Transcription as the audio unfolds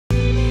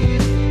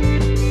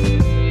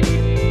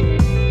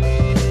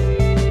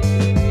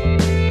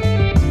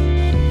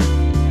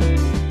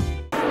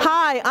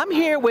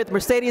here with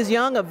Mercedes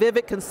Young of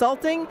Vicki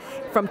Consulting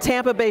from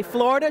Tampa Bay,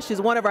 Florida.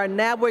 She's one of our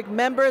NABWIC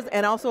members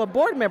and also a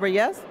board member,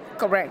 yes?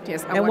 Correct,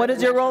 yes. And what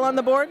is your role on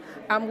the board?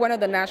 I'm one of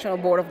the National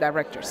Board of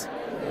Directors.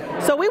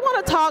 So we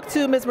want to talk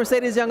to Ms.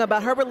 Mercedes Young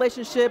about her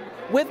relationship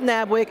with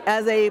NABWIC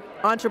as an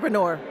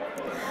entrepreneur.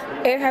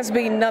 It has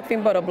been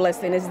nothing but a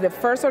blessing. It's the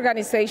first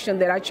organization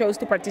that I chose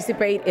to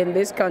participate in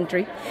this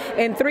country.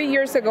 And 3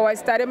 years ago, I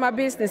started my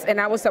business and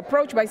I was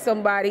approached by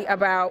somebody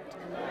about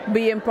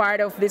being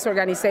part of this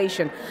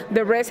organization.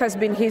 The rest has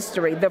been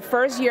history. The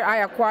first year I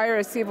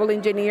acquired a civil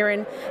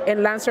engineering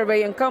and land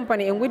surveying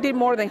company, and we did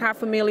more than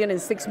 $500,000 in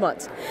 6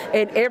 months.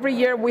 And every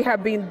year we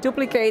have been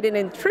duplicating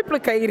and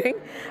triplicating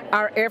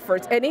our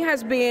efforts. And it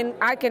has been,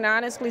 I can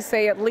honestly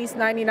say, at least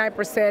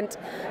 99%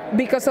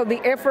 because of the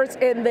efforts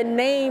and the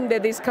name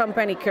that this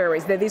company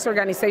carries, that this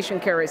organization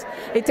carries.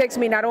 It takes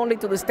me not only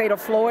to the state of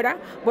Florida,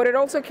 but it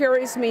also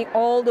carries me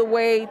all the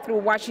way through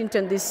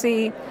Washington,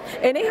 D.C.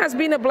 And it has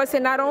been a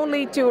blessing not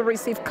only to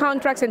receive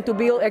contracts and to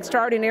build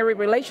extraordinary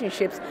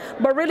relationships,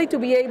 but really to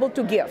be able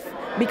to give,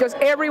 because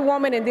every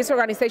woman in this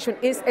organization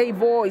is a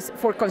voice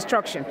for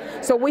construction.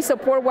 So we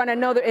support one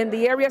another in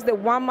the areas that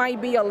one might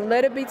be a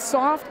little bit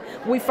soft.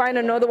 We find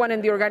another one in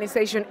the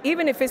organization,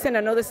 even if it's in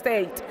another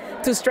state,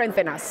 to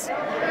strengthen us.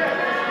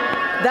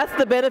 That's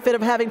the benefit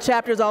of having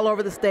chapters all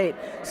over the state.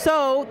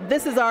 So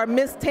this is our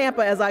Miss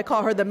Tampa, as I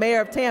call her, the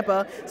mayor of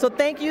Tampa. So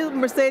thank you,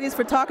 Mercedes,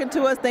 for talking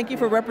to us. Thank you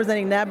for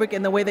representing NABWIC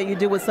in the way that you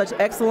do with such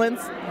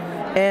excellence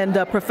and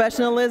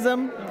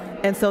professionalism.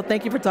 And so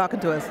thank you for talking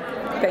to us.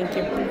 Thank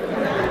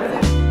you.